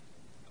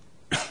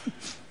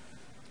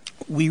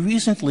We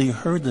recently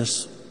heard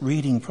this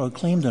reading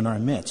proclaimed in our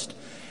midst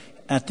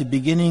at the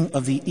beginning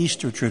of the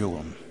Easter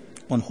Triduum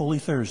on Holy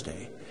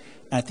Thursday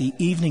at the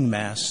evening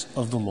Mass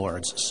of the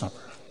Lord's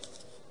Supper.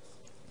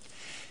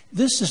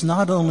 This is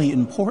not only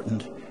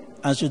important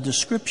as a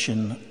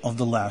description of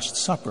the Last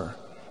Supper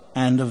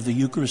and of the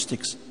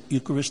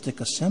Eucharistic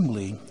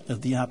assembly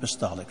of the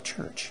Apostolic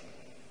Church.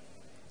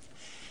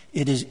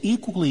 It is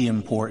equally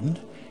important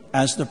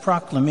as the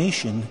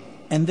proclamation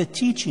and the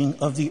teaching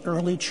of the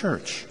early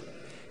Church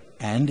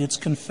and its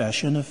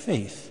confession of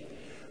faith,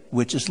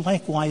 which is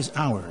likewise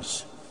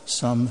ours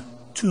some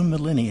 2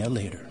 millennia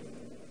later.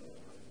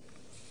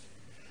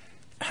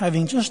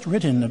 Having just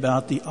written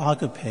about the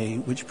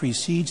agape which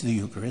precedes the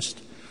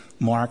Eucharist,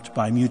 marked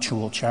by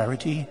mutual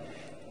charity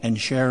and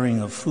sharing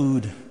of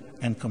food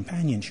and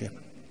companionship,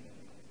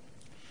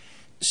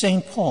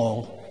 St.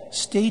 Paul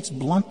states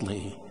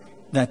bluntly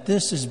that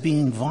this is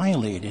being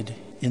violated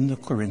in the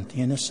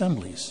Corinthian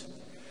assemblies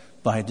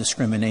by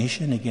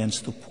discrimination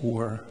against the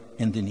poor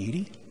and the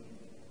needy,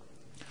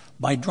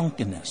 by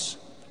drunkenness,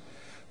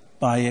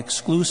 by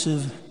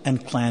exclusive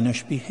and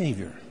clannish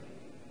behavior.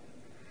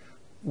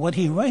 What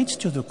he writes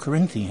to the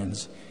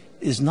Corinthians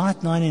is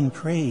not done in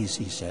praise,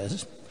 he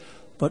says,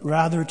 but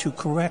rather to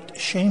correct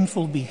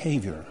shameful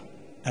behavior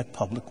at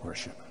public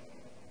worship.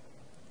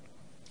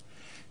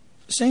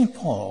 St.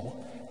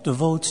 Paul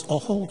devotes a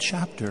whole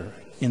chapter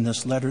in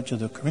this letter to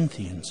the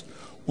Corinthians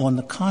on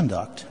the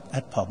conduct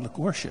at public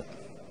worship.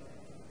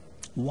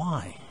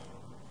 Why?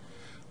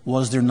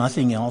 Was there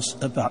nothing else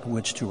about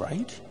which to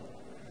write?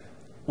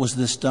 Was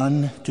this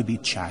done to be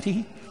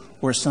chatty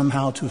or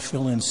somehow to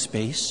fill in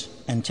space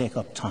and take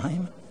up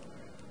time?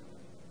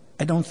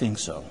 I don't think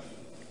so.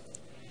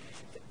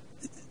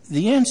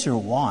 The answer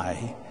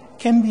why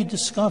can be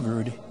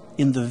discovered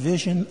in the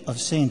vision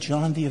of St.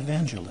 John the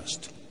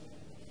Evangelist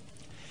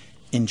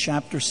in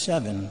chapter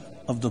 7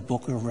 of the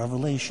book of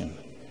Revelation,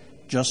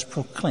 just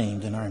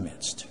proclaimed in our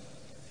midst.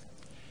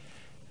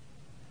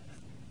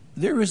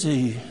 There is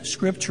a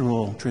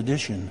scriptural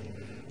tradition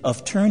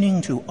of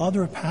turning to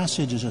other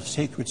passages of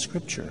sacred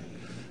Scripture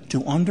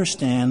to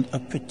understand a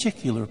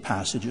particular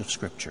passage of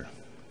Scripture.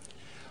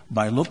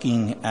 By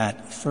looking at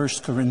 1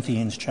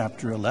 Corinthians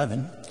chapter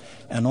 11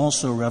 and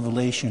also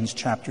Revelations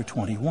chapter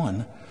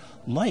 21,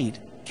 light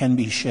can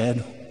be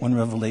shed on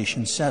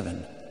Revelation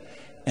 7,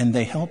 and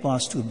they help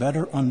us to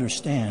better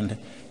understand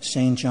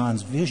St.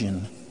 John's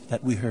vision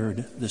that we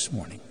heard this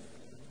morning.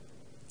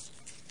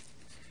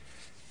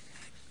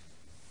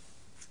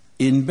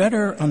 In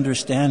better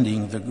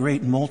understanding the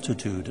great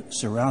multitude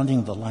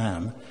surrounding the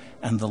Lamb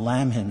and the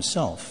Lamb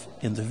himself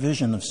in the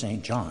vision of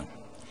St. John,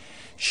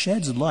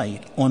 sheds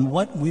light on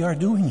what we are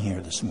doing here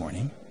this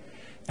morning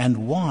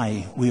and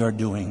why we are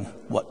doing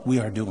what we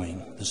are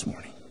doing this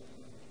morning.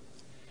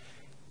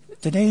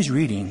 Today's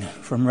reading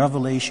from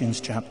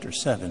Revelations chapter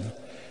 7,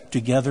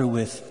 together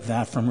with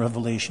that from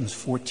Revelations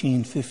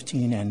 14,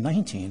 15, and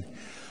 19,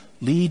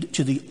 lead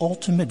to the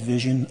ultimate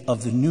vision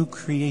of the new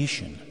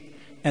creation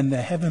and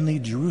the heavenly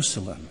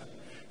Jerusalem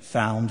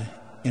found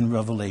in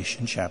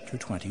Revelation chapter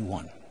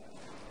 21.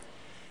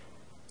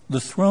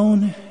 The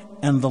throne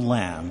and the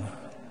Lamb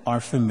are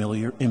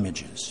familiar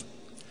images.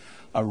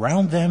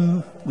 Around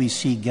them we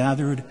see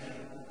gathered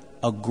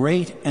a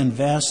great and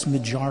vast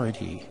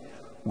majority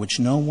which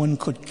no one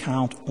could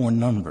count or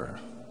number,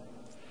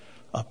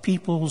 a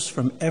peoples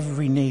from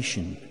every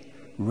nation,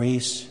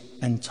 race,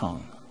 and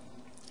tongue.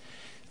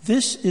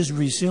 This is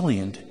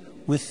resilient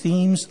with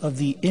themes of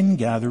the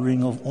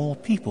ingathering of all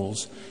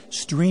peoples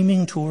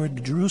streaming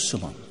toward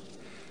Jerusalem,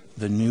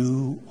 the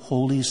new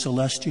holy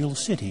celestial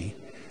city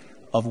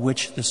of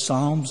which the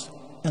Psalms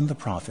and the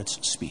prophets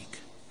speak,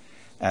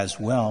 as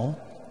well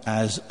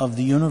as of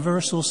the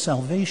universal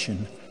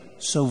salvation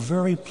so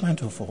very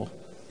plentiful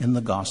in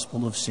the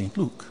Gospel of St.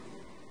 Luke.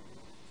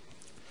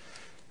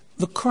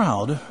 The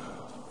crowd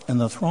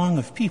and the throng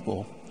of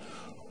people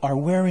are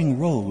wearing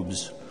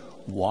robes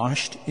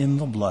washed in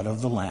the blood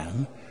of the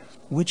Lamb,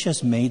 which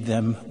has made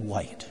them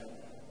white.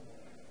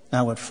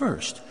 Now, at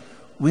first,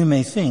 we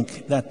may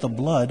think that the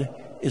blood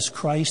is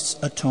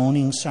Christ's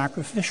atoning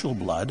sacrificial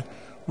blood,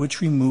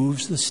 which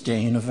removes the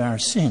stain of our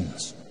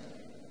sins,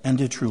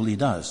 and it truly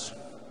does.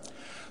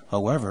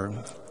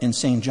 However, in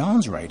St.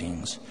 John's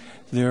writings,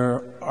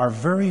 there are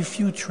very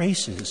few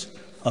traces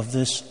of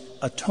this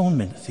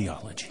atonement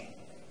theology.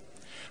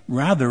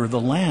 Rather, the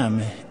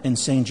Lamb in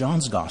St.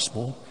 John's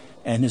Gospel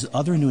and his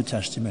other New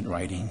Testament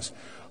writings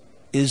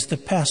is the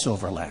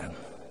Passover Lamb,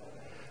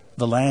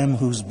 the Lamb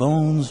whose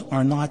bones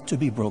are not to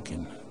be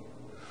broken,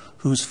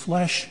 whose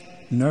flesh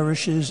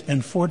nourishes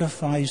and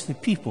fortifies the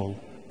people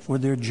for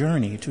their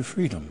journey to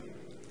freedom,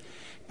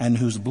 and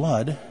whose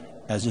blood,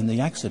 as in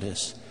the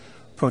Exodus,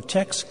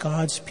 protects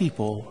God's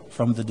people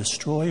from the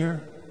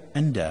destroyer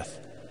and death,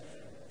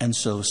 and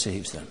so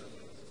saves them.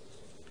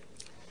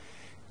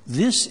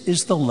 This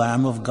is the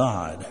Lamb of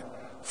God,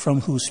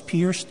 from whose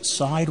pierced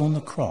side on the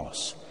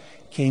cross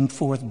came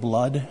forth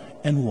blood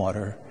and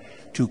water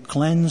to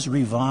cleanse,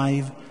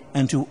 revive,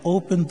 and to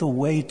open the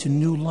way to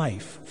new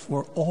life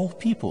for all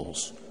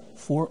peoples,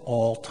 for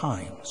all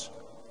times.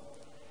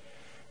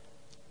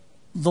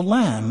 The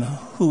Lamb,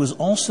 who is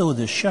also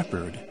the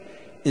shepherd,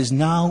 is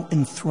now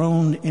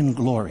enthroned in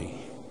glory.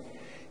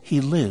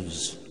 He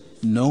lives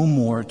no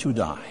more to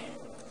die.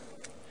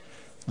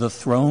 The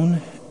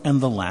throne and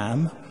the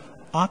Lamb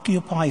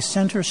occupy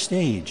center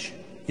stage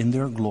in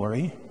their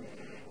glory,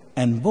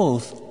 and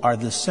both are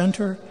the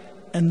center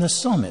and the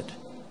summit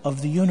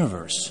of the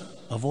universe,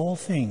 of all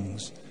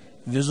things,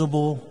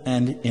 visible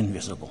and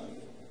invisible.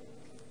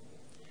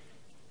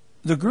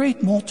 The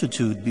great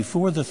multitude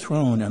before the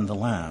throne and the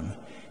Lamb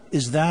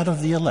is that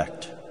of the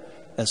elect,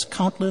 as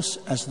countless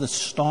as the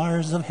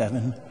stars of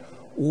heaven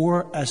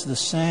or as the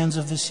sands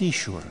of the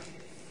seashore,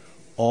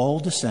 all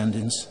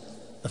descendants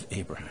of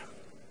Abraham.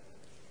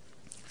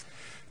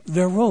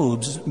 Their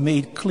robes,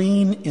 made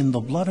clean in the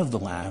blood of the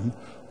Lamb,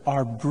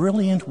 are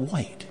brilliant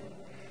white,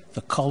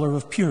 the color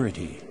of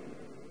purity,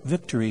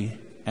 victory,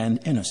 and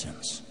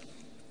innocence.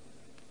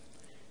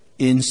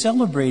 In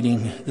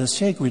celebrating the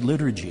sacred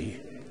liturgy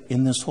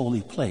in this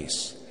holy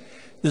place,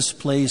 this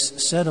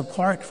place set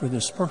apart for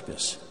this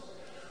purpose,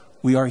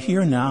 we are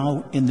here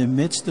now in the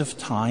midst of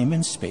time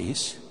and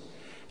space,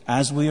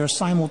 as we are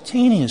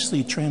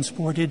simultaneously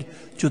transported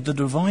to the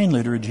divine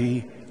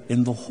liturgy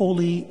in the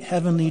holy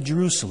heavenly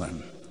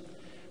Jerusalem,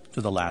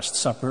 to the Last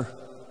Supper,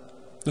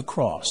 the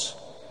cross,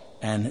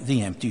 and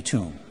the empty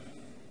tomb.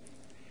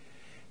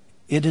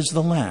 It is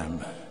the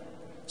Lamb,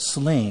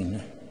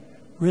 slain,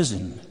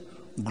 risen,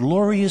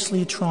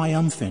 gloriously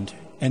triumphant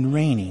and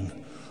reigning,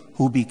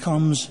 who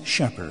becomes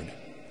shepherd,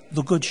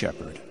 the good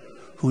shepherd,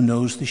 who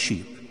knows the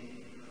sheep,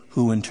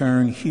 who in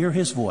turn hear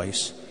his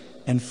voice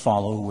and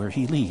follow where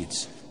he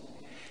leads,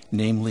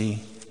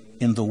 namely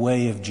in the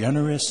way of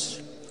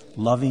generous,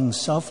 loving,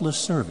 selfless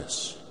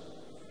service,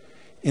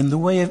 in the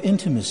way of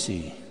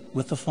intimacy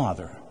with the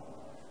Father,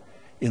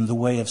 in the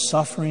way of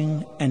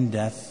suffering and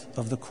death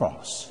of the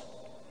cross,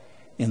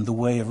 in the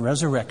way of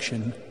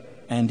resurrection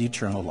and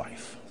eternal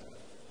life.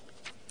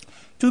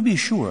 To be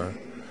sure,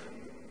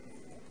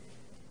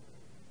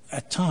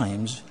 at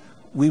times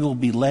we will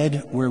be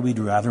led where we'd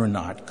rather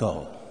not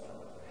go.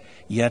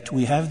 Yet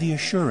we have the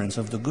assurance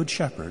of the Good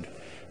Shepherd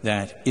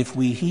that if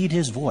we heed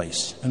his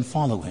voice and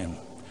follow him,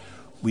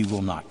 we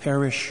will not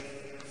perish,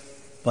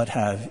 but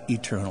have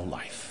eternal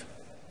life.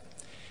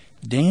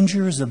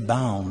 Dangers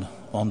abound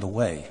on the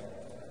way.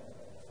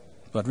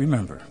 But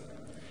remember,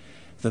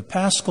 the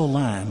Paschal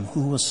Lamb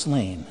who was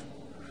slain,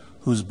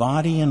 whose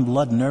body and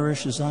blood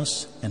nourishes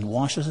us and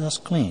washes us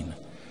clean,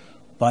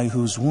 by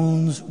whose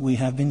wounds we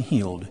have been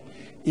healed,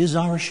 is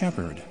our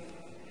shepherd.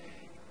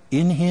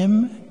 In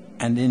him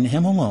and in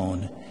him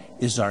alone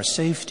is our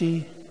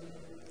safety,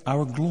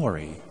 our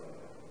glory,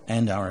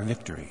 and our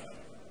victory.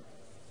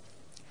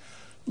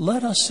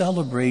 Let us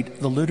celebrate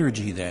the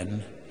liturgy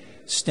then,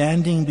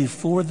 standing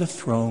before the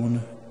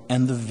throne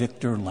and the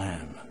victor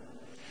Lamb,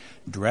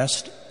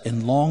 dressed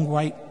in long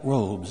white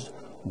robes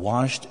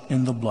washed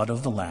in the blood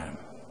of the Lamb.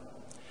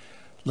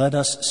 Let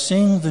us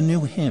sing the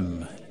new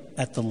hymn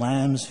at the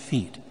Lamb's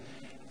feet,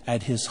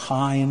 at his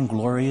high and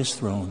glorious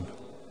throne.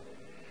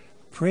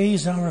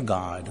 Praise our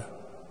God,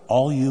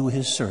 all you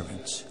his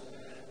servants,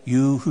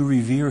 you who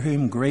revere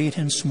him, great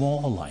and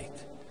small alike.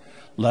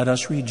 Let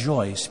us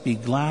rejoice, be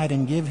glad,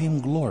 and give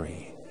him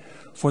glory,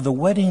 for the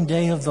wedding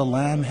day of the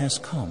Lamb has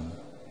come.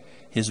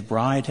 His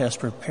bride has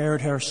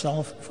prepared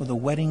herself for the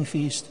wedding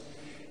feast.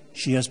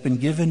 She has been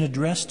given a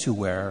dress to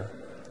wear,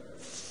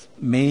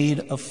 made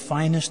of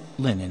finest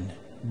linen,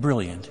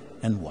 brilliant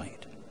and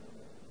white.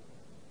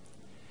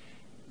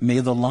 May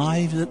the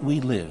lives that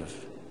we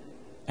live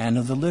and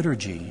of the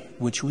liturgy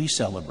which we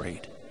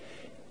celebrate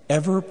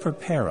ever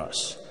prepare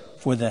us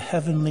for the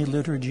heavenly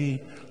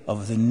liturgy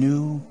of the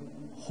new,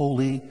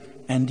 holy,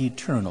 and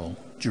eternal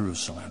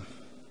Jerusalem.